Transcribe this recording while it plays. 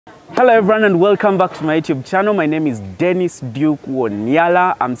Hello everyone and welcome back to my YouTube channel. My name is Dennis Duke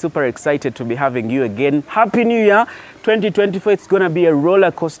Wonyala. I'm super excited to be having you again. Happy New Year 2024. It's going to be a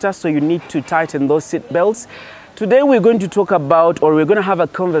roller coaster, so you need to tighten those seat belts. Today we're going to talk about, or we're going to have a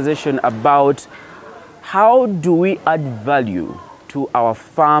conversation about how do we add value to our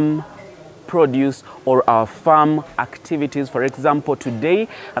farm produce or our farm activities. For example, today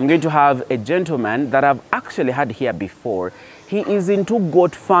I'm going to have a gentleman that I've actually had here before. He is into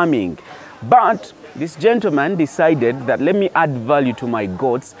goat farming, but this gentleman decided that let me add value to my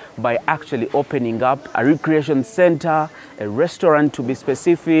goats by actually opening up a recreation center, a restaurant to be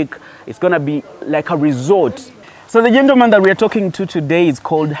specific. It's gonna be like a resort. So the gentleman that we are talking to today is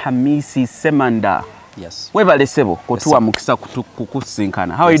called Hamisi Semanda. Yes. How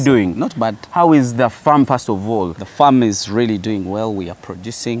are you doing? Not bad. How is the farm, first of all? The farm is really doing well. We are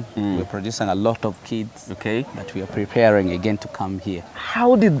producing. We're producing a lot of kids. Okay. That we are preparing again to come here.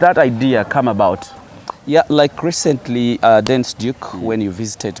 How did that idea come about? Yeah, like recently, Dennis Duke, when you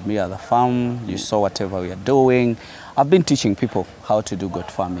visited me at the farm, you saw whatever we are doing. I've been teaching people how to do goat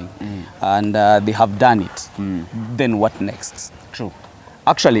farming, and they have done it. Then what next? True.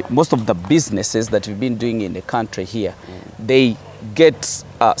 Actually, most of the businesses that we've been doing in the country here, they get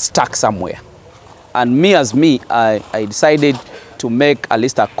stuck somewhere. And I decided to make at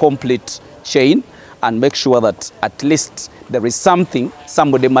least a complete chain and make sure that at least there is something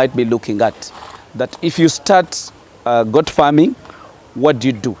somebody might be looking at. That if you start goat farming, what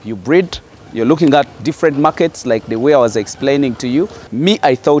do? You breed, you're looking at different markets like the way I was explaining to you.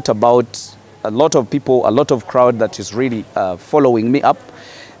 I thought about a lot of people, a lot of crowd that is really following me up.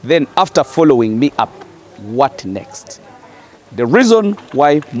 Then after following me up, what next? The reason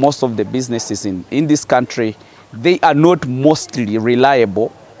why most of the businesses in this country, they are not mostly reliable.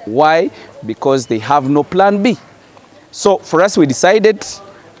 Why? Because they have no plan B. So for us, we decided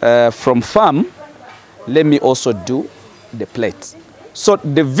from farm, let me also do the plate. So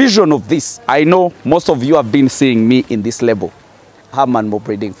the vision of this, I know most of you have been seeing me in this level, ham and more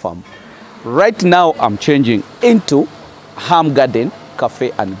breeding farm. Right now, I'm changing into ham garden,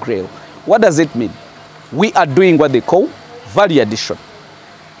 cafe and grill. What does it mean? We are doing what they call value addition.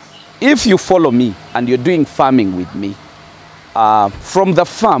 If you follow me and you're doing farming with me, from the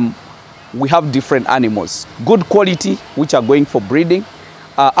farm, we have different animals. Good quality, which are going for breeding.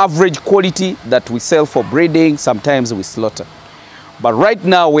 Average quality that we sell for breeding, sometimes we slaughter. But right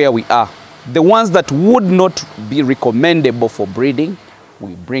now where we are, the ones that would not be recommendable for breeding,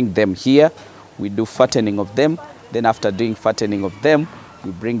 we bring them here, we do fattening of them, then after doing fattening of them,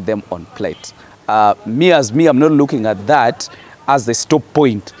 we bring them on plate. I'm not looking at that as the stop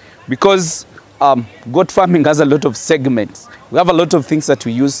point, because goat farming has a lot of segments. We have a lot of things that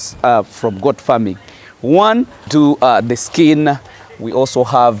we use from goat farming. One, to the skin. We also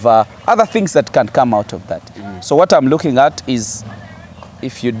have other things that can come out of that. So what I'm looking at is,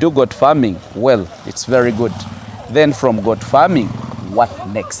 if you do goat farming, well, it's very good. Then from goat farming, what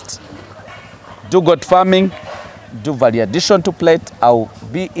next? Do goat farming, do value addition to plate. I'll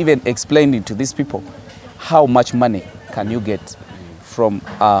be even explaining to these people how much money can you get from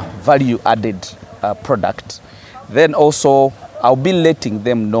a value added product. Then also I'll be letting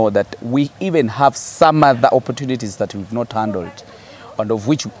them know that we even have some other opportunities that we've not handled, and of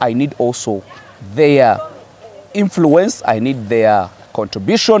which I need also their influence, I need their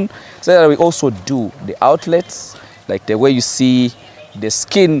contribution, so that we also do the outlets, like the way you see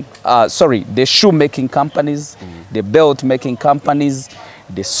the the shoe making companies, the belt making companies,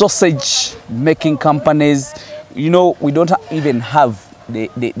 the sausage making companies. You know, we don't even have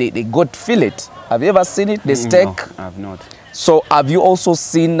the goat fillet. Have you ever seen it? The steak? No, I have not. So have you also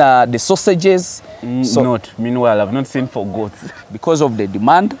seen the sausages? Not. Meanwhile, I've not seen for goats. Because of the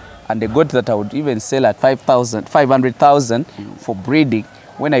demand, and the goat that I would even sell at 500,000 for breeding,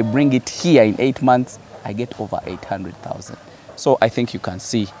 when I bring it here in 8 months, I get over 800,000. So I think you can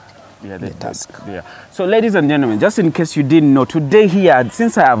see the task. Yeah. So ladies and gentlemen, just in case you didn't know, today here,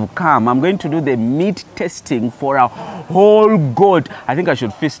 since I have come, I'm going to do the meat testing for a whole goat. I think I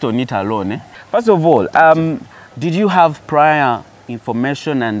should feast on it alone. First of all, did you have prior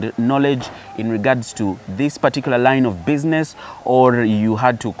information and knowledge in regards to this particular line of business, or you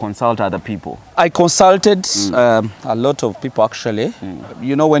had to consult other people? I consulted a lot of people actually.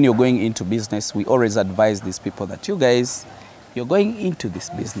 You know, when you're going into business, we always advise these people that you guys, you're going into this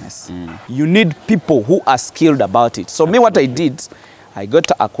business. You need people who are skilled about it. So what I did, I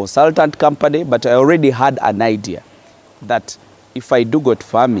got a consultant company, but I already had an idea that if I do goat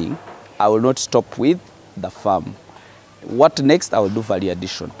farming, I will not stop with the farm. What next? I will do value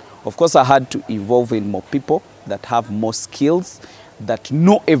addition. Of course, I had to involve in more people that have more skills, that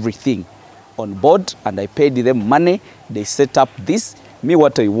know everything on board, and I paid them money. They set up this. Me,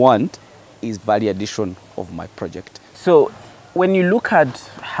 what I want is value addition of my project. So when you look at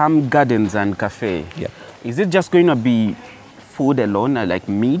Ham Gardens and Cafe, Yeah. is it just going to be food alone, like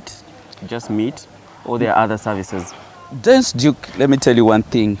meat, just meat, or there are other services? Dance Duke, let me tell you one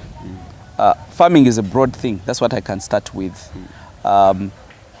thing. Farming is a broad thing. That's what I can start with.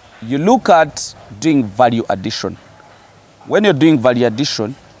 You look at doing value addition. When you're doing value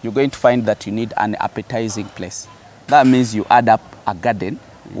addition, you're going to find that you need an appetizing place. That means you add up a garden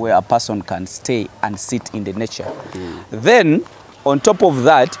where a person can stay and sit in the nature. Then, on top of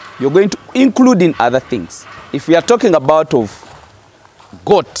that, you're going to include in other things. If we are talking about of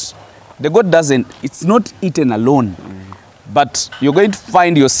goat, the goat doesn't, it's not eaten alone. But you're going to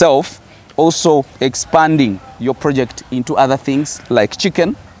find yourself also expanding your project into other things like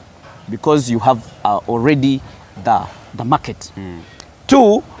chicken, because you have already the market.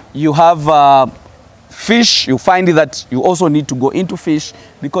 Two, you have fish. You find that you also need to go into fish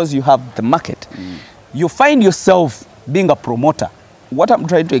because you have the market. You find yourself being a promoter. What I'm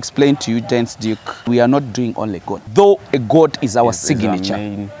trying to explain to you, Dance Duke, we are not doing only goat, though a goat is our signature.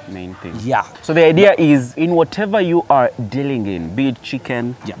 Is our main thing. Yeah. So the idea is, in whatever you are dealing in, be it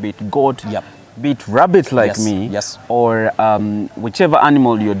chicken, be it goat, be it rabbit like me, or whichever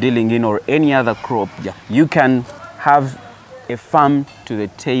animal you're dealing in, or any other crop, you can have a farm to the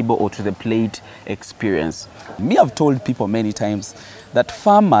table or to the plate experience. Me, I've told people many times that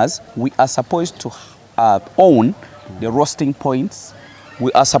farmers, we are supposed to own the roasting points.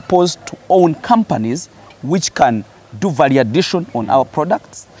 We are supposed to own companies which can do value addition on our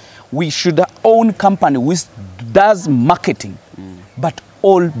products. We should own company which does marketing, but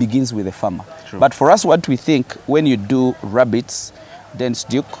all begins with the farmer. True. But for us, what we think, when you do rabbits, Dance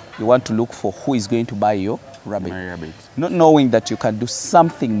Duke, you want to look for who is going to buy your rabbit. Not knowing that you can do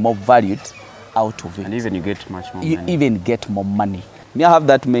something more valued out of it. And even you get much more you money. even get more money. Me, I have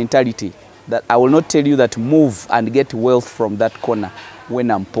that mentality that I will not tell you that move and get wealth from that corner when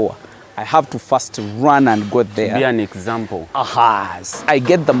I'm poor. I have to first run and go there. To be an example. I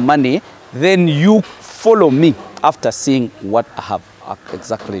get the money, then you follow me after seeing what I have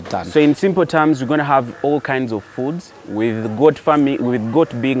exactly done. So in simple terms, we're going to have all kinds of foods, with goat farming, with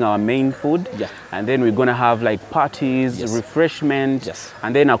goat being our main food. And then we're going to have like parties, refreshment,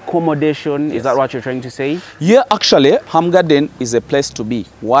 and then accommodation. Is that what you're trying to say? Yeah, actually, Ham Garden is a place to be.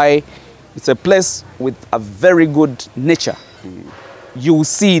 Why? It's a place with a very good nature. You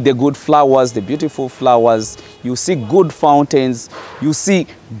see the good flowers, the beautiful flowers. You see good fountains. You see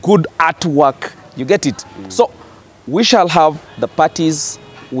good artwork. You get it? So we shall have the parties.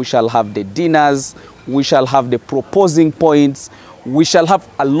 We shall have the dinners. We shall have the proposing points. We shall have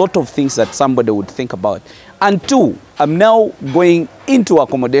a lot of things that somebody would think about. And two, I'm now going into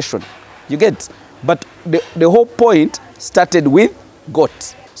accommodation. You get? But the whole point started with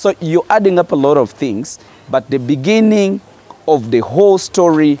goat. So you're adding up a lot of things, but the beginning of the whole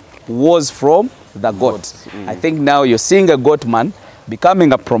story was from the goat. I think now you're seeing a goat man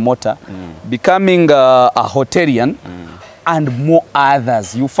becoming a promoter, becoming a hotelier, and more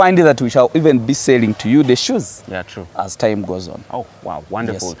others. You find that we shall even be selling to you the shoes. Yeah, true. As time goes on. Oh, wow,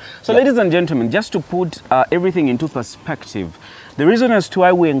 wonderful. So ladies and gentlemen, just to put everything into perspective, the reason as to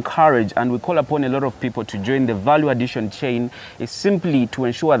why we encourage and we call upon a lot of people to join the value addition chain is simply to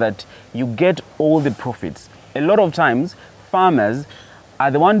ensure that you get all the profits. A lot of times, farmers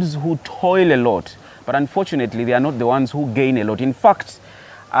are the ones who toil a lot, but unfortunately, they are not the ones who gain a lot. In fact,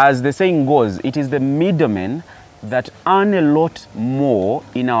 as the saying goes, it is the middlemen that earn a lot more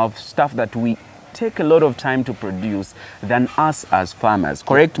in our stuff that we take a lot of time to produce than us as farmers.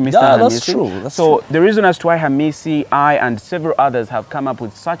 Correct, Mr. Yeah, Hamisi? that's true. That's so the reason as to why Hamisi, I, and several others have come up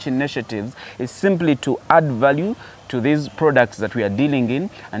with such initiatives is simply to add value to these products that we are dealing in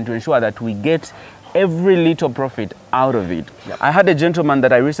and to ensure that we get every little profit out of it. I had a gentleman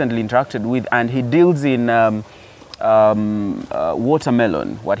that I recently interacted with, and he deals in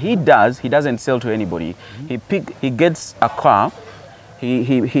watermelon. What he does, he doesn't sell to anybody. He gets a car,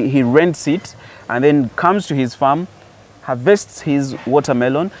 he rents it, and then comes to his farm, harvests his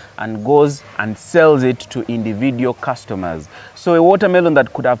watermelon, and goes and sells it to individual customers. So a watermelon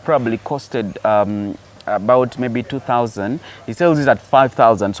that could have probably costed about maybe 2,000, he sells it at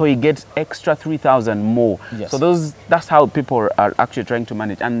 5,000, so he gets extra 3,000 more. So that's how people are actually trying to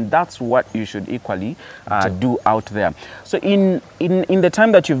manage, and that's what you should equally do out there. So in the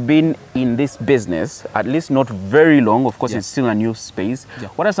time that you've been in this business, at least not very long, of course it's still a new space,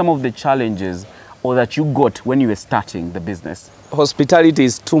 what are some of the challenges or that you got when you were starting the business? Hospitality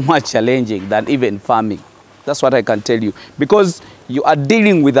is too much challenging than even farming. That's what I can tell you. Because you are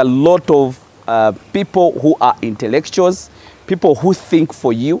dealing with a lot of people who are intellectuals, people who think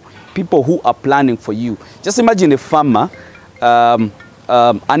for you, people who are planning for you. Just imagine a farmer, an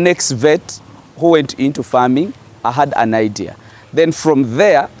ex-vet who went into farming. I had an idea. Then from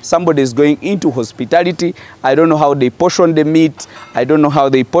there, somebody is going into hospitality. I don't know how they portion the meat. I don't know how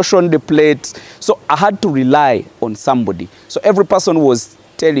they portion the plates. So I had to rely on somebody. So every person was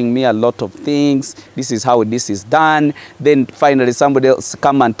telling me a lot of things. This is how this is done. Then finally somebody else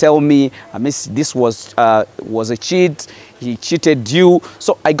come and tell me, I mean, this was a cheat. He cheated you.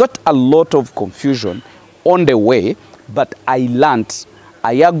 So I got a lot of confusion on the way, but I learned.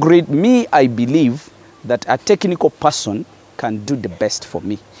 I agreed. I believe that a technical person can do the best for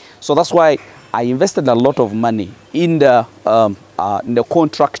me. So that's why I invested a lot of money in the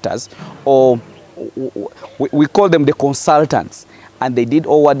contractors, or we call them the consultants. And they did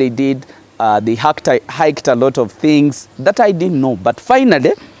all what they did. They hiked a lot of things that I didn't know. But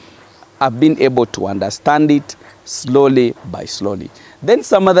finally, I've been able to understand it slowly by slowly. Then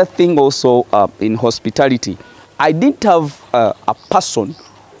some other thing also in hospitality. I didn't have a person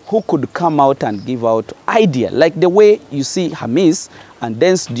who could come out and give out idea. Like the way you see Hamis and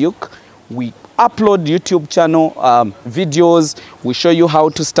Dance Duke, we upload YouTube channel videos. We show you how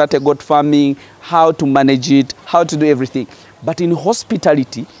to start a goat farming, how to manage it, how to do everything. But in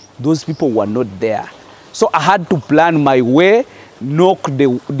hospitality, those people were not there. So I had to plan my way, knock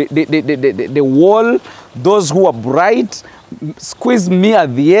the wall, those who were bright, squeeze me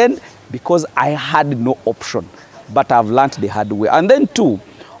at the end, because I had no option. But I've learned the hard way. And then too,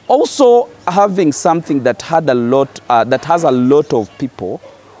 also having something that had a lot, that has a lot of people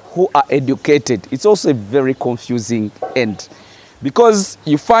who are educated, it's also a very confusing end. Because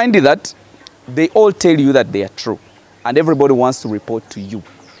you find that they all tell you that they are true. And everybody wants to report to you.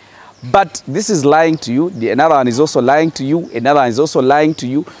 But this is lying to you. Another one is also lying to you. Another one is also lying to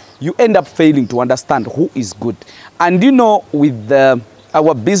you. You end up failing to understand who is good. And you know, with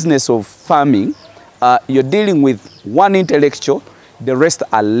our business of farming, you're dealing with one intellectual, the rest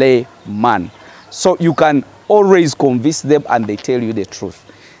are layman. So you can always convince them and they tell you the truth.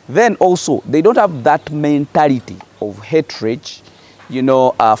 Then also, they don't have that mentality of hatred, you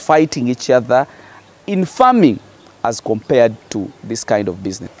know, fighting each other in farming as compared to this kind of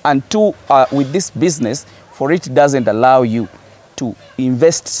business. And two, with this business, for it doesn't allow you to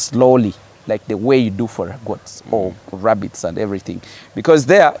invest slowly like the way you do for goats or rabbits and everything. Because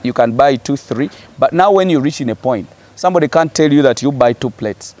there, you can buy 2, 3, but now when you reach in a point, somebody can't tell you that you buy 2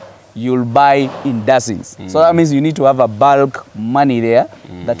 plates. You'll buy in dozens. So that means you need to have a bulk money there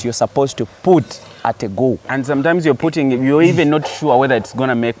that you're supposed to put at a go. And sometimes you're even not sure whether it's going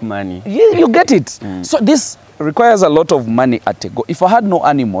to make money. Yeah, you get it. So this requires a lot of money at a go. If I had no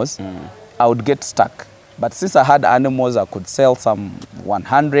animals, I would get stuck. But since I had animals, I could sell some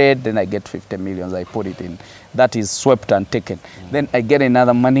 100, then I get 50 million, I put it in. That is swept and taken. Then I get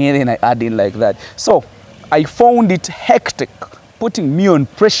another money, then I add in like that. So I found it hectic, putting me on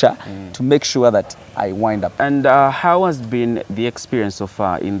pressure to make sure that I wind up. And how has been the experience so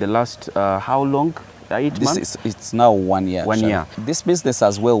far in the last, how long? 8 months? It's now 1 year. 1 year. This business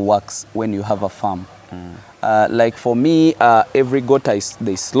as well works when you have a farm. Like for me, every goat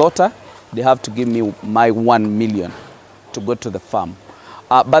they slaughter, they have to give me my 1 million to go to the farm.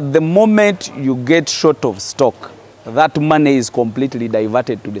 But the moment you get short of stock, that money is completely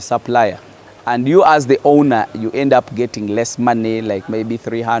diverted to the supplier. And you as the owner, you end up getting less money, like maybe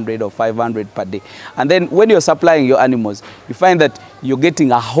 300 or 500 per day. And then when you're supplying your animals, you find that you're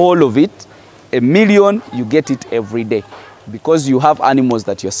getting a whole of it, 1 million, you get it every day. Because you have animals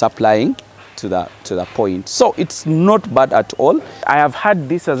that you're supplying to the point. So it's not bad at all. I have had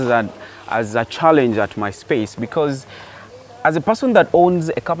this as a challenge at my space, because as a person that owns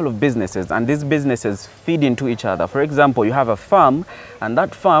a couple of businesses and these businesses feed into each other. For example, you have a farm and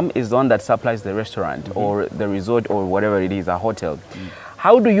that farm is the one that supplies the restaurant or the resort or whatever it is, a hotel.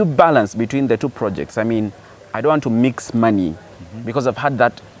 How do you balance between the two projects? I mean, I don't want to mix money because I've had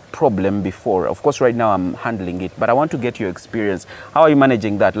that problem before. Of course, right now I'm handling it, but I want to get your experience. How are you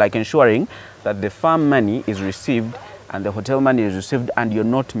managing that? Like ensuring that the farm money is received and the hotel money is received and you're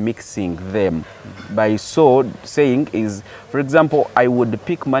not mixing them. By so saying is, for example, I would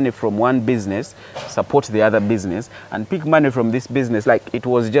pick money from one business, support the other business, and pick money from this business like it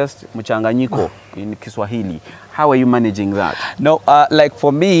was just mchanganyiko in Kiswahili. How are you managing that? No, like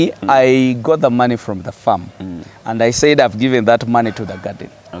for me, I got the money from the farm and I said I've given that money to the garden.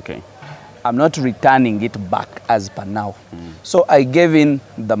 Okay. I'm not returning it back as per now. So I gave in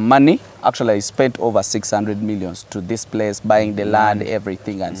the money. Actually, I spent over 600 million to this place, buying the land,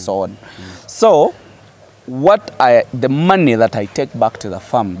 everything and so on. So the money that I take back to the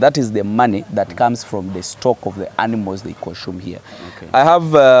farm, that is the money that comes from the stock of the animals they consume here. Okay. I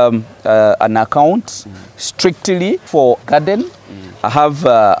have an account strictly for garden. I have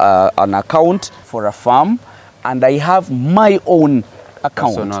an account for a farm, and I have my own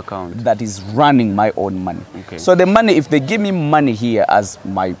account that is running my own money. Okay. So the money, if they give me money here as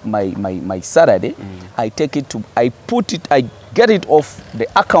my Saturday, I take it to, I get it off the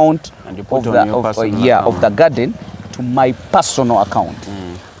account and you put it of the garden to my personal account.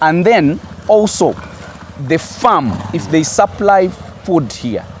 And then also the farm, if they supply food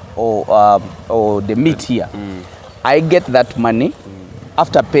here or the meat here, I get that money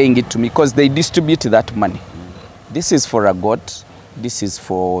after paying it to me, because they distribute that money. This is for a goat, this is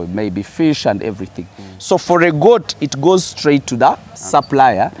for maybe fish and everything. So for a goat, it goes straight to the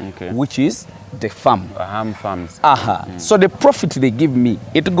supplier, which is the farm. Ham farms. So the profit they give me,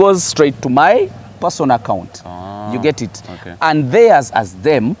 it goes straight to my personal account. You get it? Okay. And theirs as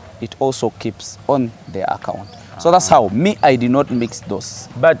them, it also keeps on their account. So that's how I did not mix those.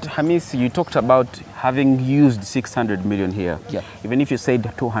 But Hamisi, you talked about having used 600 million here. Yeah. Even if you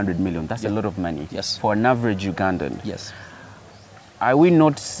said 200 million, that's a lot of money. Yes. For an average Ugandan. Yes. Are we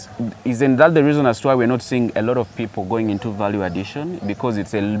not, isn't that the reason as to why we're not seeing a lot of people going into value addition? Because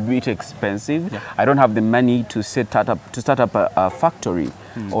it's a little bit expensive. Yeah. I don't have the money to start up a factory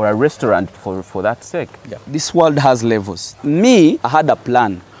or a restaurant for that sake. Yeah. This world has levels. Me, I had a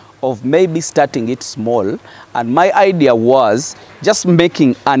plan of maybe starting it small, and my idea was just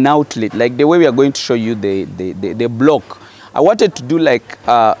making an outlet, like the way we are going to show you the block. I wanted to do like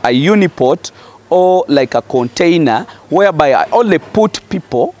a uniport or like a container whereby I only put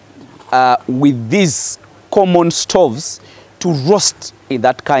people with these common stoves to roast in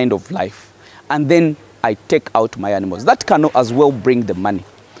that kind of life. And then I take out my animals. That can as well bring the money,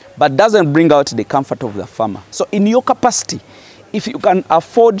 but doesn't bring out the comfort of the farmer. So in your capacity, if you can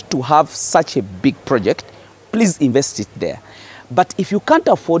afford to have such a big project, please invest it there. But if you can't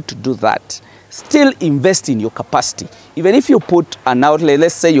afford to do that, still invest in your capacity. Even if you put an outlet,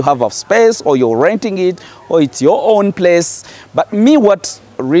 let's say you have a space or you're renting it or it's your own place. But me, what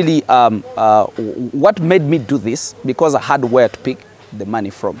really, what made me do this, because I had where to pick the money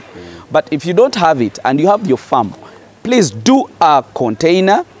from. But if you don't have it and you have your farm, please do a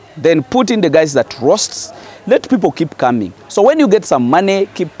container, then put in the guys that roasts. Let people keep coming. So when you get some money,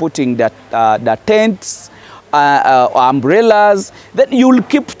 keep putting the tents, umbrellas, then you'll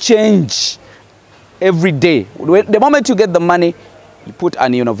keep change every day. The moment you get the money, you put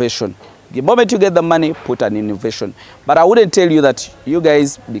an innovation. The moment you get the money, put an innovation. But I wouldn't tell you that you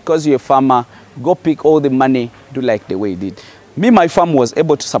guys, because you're a farmer, go pick all the money, do like the way you did. Me, my farm was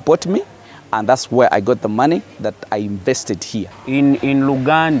able to support me, and that's where I got the money that I invested here. In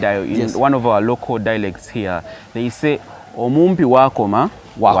Luganda, in one of our local dialects here, they say, Omumpi wakoma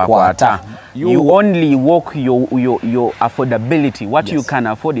wakwata. You only walk your affordability. What you can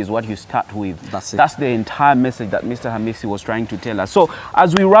afford is what you start with. That's the entire message that Mr. Hamisi was trying to tell us. So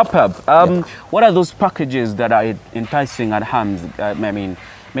as we wrap up, what are those packages that are enticing at Hams? I mean,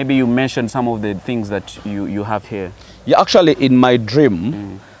 maybe you mentioned some of the things that you have here. Yeah, actually in my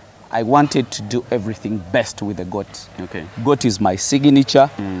dream, I wanted to do everything best with the goat. Okay. Goat is my signature.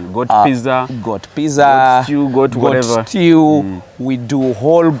 Goat pizza. Goat pizza. Goat stew, goat whatever. Goat stew. We do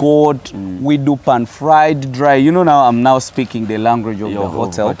whole goat. We do pan-fried dry. You know, now I'm now speaking the language of the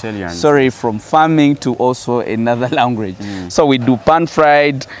hotel. Hotelians. Sorry, from farming to also another language. So we do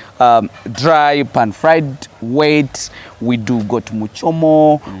pan-fried dry, pan-fried wet. We do goat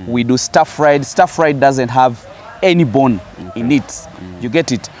muchomo. We do stir-fried. Stir-fried doesn't have any bone in it. You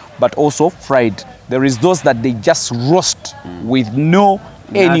get it? But also fried. There is those that they just roast with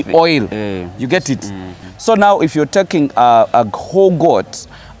any oil. You get it? So now if you're taking a whole goat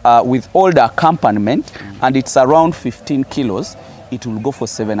with all the accompaniment and it's around 15 kilos, it will go for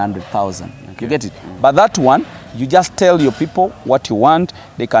 700,000. You get it? But that one, you just tell your people what you want.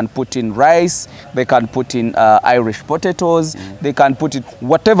 They can put in rice, they can put in Irish potatoes, they can put it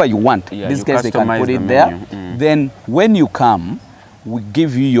whatever you want. These guys, they can put it there. Then when you come, we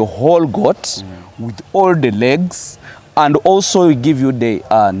give you your whole goat with all the legs, and also we give you the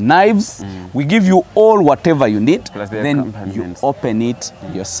knives. We give you all whatever you need. Then you open it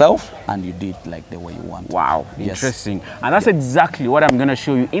yourself and you do it like the way you want. Wow, interesting. And that's exactly what I'm going to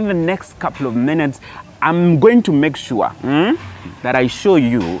show you in the next couple of minutes. I'm going to make sure that I show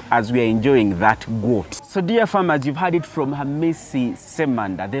you as we are enjoying that goat. So dear farmers, you've heard it from Hamisi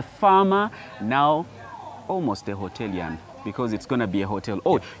Semanda, the farmer, now almost a hotelian. because it's going to be a hotel.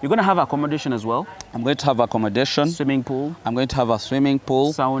 Oh, you're going to have accommodation as well? I'm going to have accommodation. Swimming pool? I'm going to have a swimming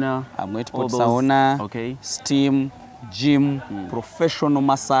pool. Sauna? I'm going to all put those- sauna, Okay. steam, gym, professional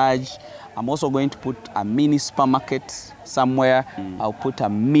massage. I'm also going to put a mini supermarket somewhere. I'll put a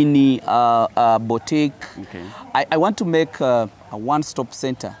mini boutique. Okay. I want to make a one-stop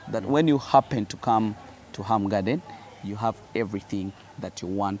center that when you happen to come to Ham Garden, you have everything that you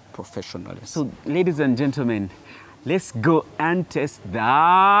want professionally. So, ladies and gentlemen, let's go and test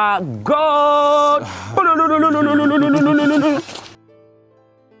the goat.